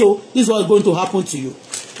do this, this is what's going to happen to you.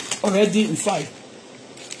 Already in 5.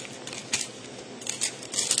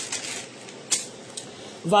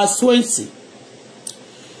 Verse 20.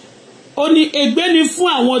 Ó ní ègbé ni fún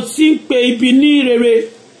àwọn tí ń pe ibi ní rere.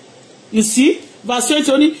 You see? Verse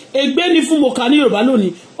 20 ó ní ègbé ni fún mo kà ní Yorùbá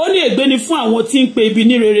lónìí. Ó ní ègbé ni fún àwọn tí ń pe ibi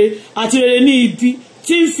ní rere àti rere ní ibi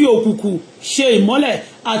tí ń fi òkùnkùn ṣe ìmọ́lẹ̀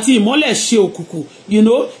àti ìmọ́lẹ̀ ṣe òkùnkùn. You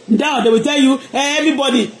know? Now they will tell you, hey,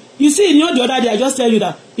 everybody. You see, the other day I just tell you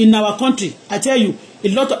that in our country, I tell you, a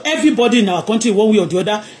lot of everybody in our country, one way or the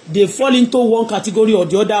other, they fall into one category or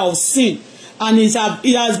the other of sin. And it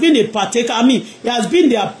has been a partaker. It has been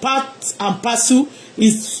their part and parcel.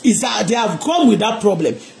 They have come with that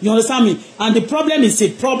problem. You understand me? And the problem is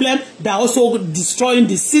a problem that also destroying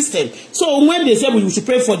the system. So when they say we should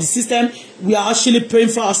pray for the system, we are actually praying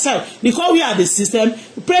for ourselves. Because we are the system,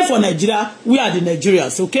 pray for Nigeria, we are the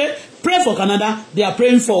Nigerians, okay? Pray for Canada, they are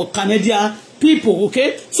praying for Canadian people,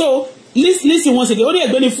 okay? So listen once again. Only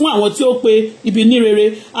ẹgbẹ́ ni fún àwọn tí ó pe ibi ní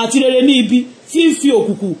rere àti rere ní ibi tí ń fi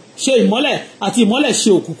òkùnkùn ṣe ìmọ́lẹ̀ àti ìmọ́lẹ̀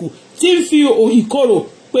ṣe òkùnkùn tí ń fi ìkorò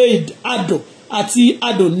pe adùn àti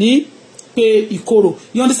adùn ní pe ìkorò.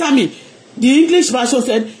 You understand me? The English version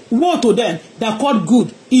said, woe to them that call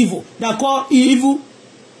good evil, that call evil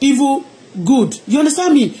good. You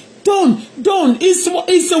understand me? Don't. It's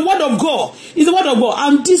the word of God. It's the word of God.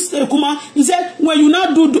 And this Kuma, he said, when you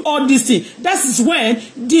now do all these things, that is when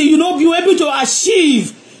you're able to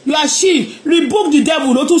achieve. You achieve. Rebuke the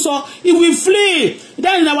devil. Not so he will flee.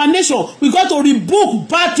 Then in our nation, we got to rebuke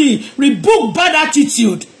bad thing, rebuke bad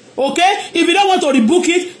attitude. Okay? If you don't want to rebuke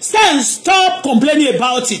it, stop complaining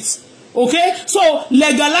about it. Okay? So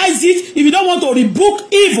legalize it. If you don't want to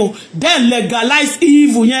rebuke evil, then legalize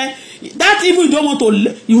evil. Yeah? That evil you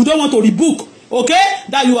don't want to rebuke. Okay?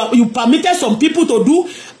 That you permitted some people to do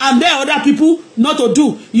and then other people not to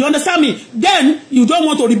do. You understand me? Then you don't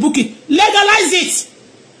want to rebuke it. Legalize it.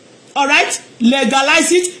 All right?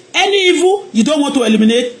 Legalize it. Any evil you don't want to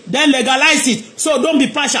eliminate, then legalize it. So don't be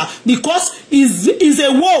partial, because is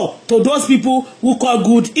a woe to those people who call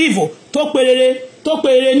good evil. Tó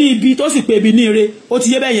péré ní ibi tó sì pé bí ní ire. Ó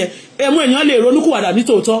ti yé bẹ́ẹ̀ yẹn. Emu èèyàn lè ronúkúwàdà ní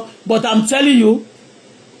tòótọ́, but I'm telling you.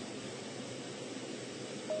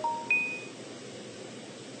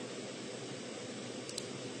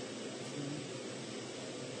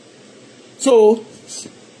 So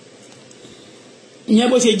ìyẹn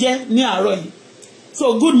bó ṣe jẹ́ ní àárọ̀ yìí.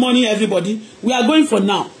 So good morning everybody. We are going for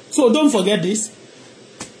now. So don't forget this.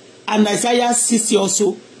 And Isaiah 60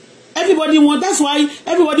 also. That's why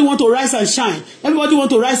everybody want to rise and shine. Everybody want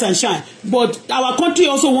to rise and shine. But our country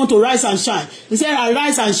also want to rise and shine. He said,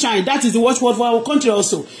 rise and shine. That is the watchword for our country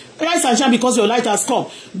also. Rise and shine because your light has come.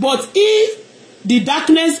 But if the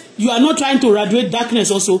darkness, you are not trying to radiate darkness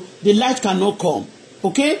also, the light cannot come.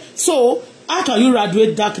 Okay? So how can you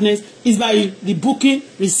radiate darkness? Is by rebuking,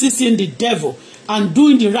 resisting the devil, and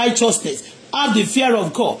doing the righteousness. Have the fear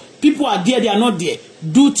of God. People are there, they are not there.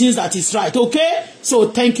 Do things that is right. Okay? So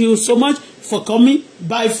thank you so much for coming.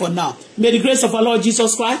 Bye for now. May the grace of our Lord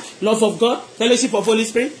Jesus Christ, love of God, fellowship of Holy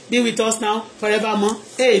Spirit be with us now forevermore.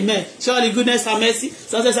 Amen. Surely goodness and mercy,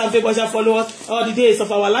 success and favor shall follow us all the days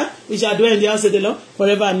of our life. We shall dwell in the house of the Lord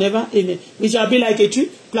forever and ever. Amen. We shall be like a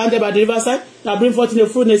tree planted by the riverside that bring forth in the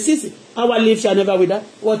fruit in the season. Our leaves shall never wither.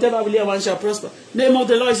 Whatever we lay one shall prosper. Name of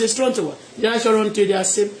the Lord is a strong tower. The I shall run to their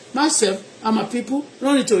safe. Myself and my people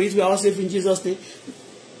run into it. We are all safe in Jesus' name.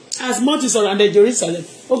 As much as surrounded Jerusalem,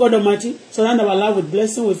 O God Almighty, surround our life with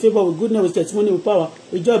blessing, with favor, with goodness, with testimony, with power,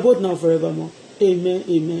 with joy, both now and forevermore. Amen,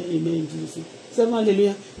 amen, amen, in Jesus' name. So,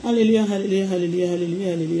 hallelujah, hallelujah, hallelujah, hallelujah, hallelujah,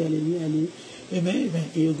 hallelujah, hallelujah, hallelujah. Amen,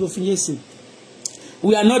 amen. You go for yes.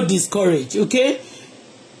 We are not discouraged, okay?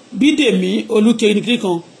 Bidemi,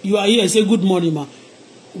 Oluke, you are here, say good morning, ma.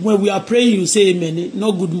 When we are praying, you say amen,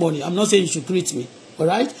 not good morning. I'm not saying you should greet me, all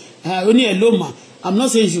right? Only hello, ma. I'm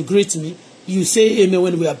not saying you should greet me. You say amen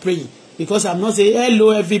when we are praying, because I'm not saying hello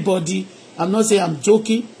everybody. I'm not saying I'm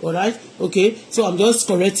joking, all right? Okay, so I'm just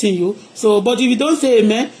correcting you. So, but if you don't say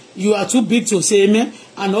amen, you are too big to say amen,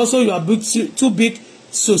 and also you are too big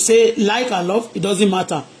to say like and love. It doesn't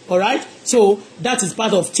matter, all right? So that is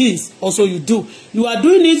part of things also you do. You are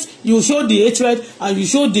doing it. You show the hatred, and you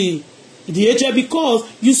show the hatred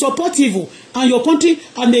because you support evil, and your country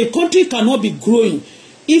and the country cannot be growing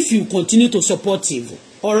if you continue to support evil,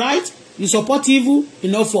 all right? You support evil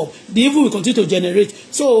in no form. The evil will continue to generate.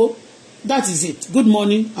 So that is it. Good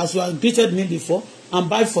morning, as you have greeted me before, and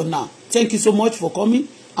bye for now. Thank you so much for coming.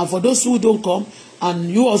 And for those who don't come,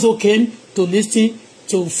 and you also came to listen,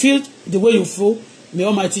 to feel the way you feel, may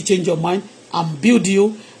Almighty change your mind and build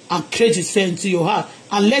you and create His fear into your heart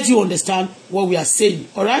and let you understand what we are saying.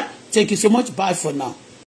 All right? Thank you so much. Bye for now.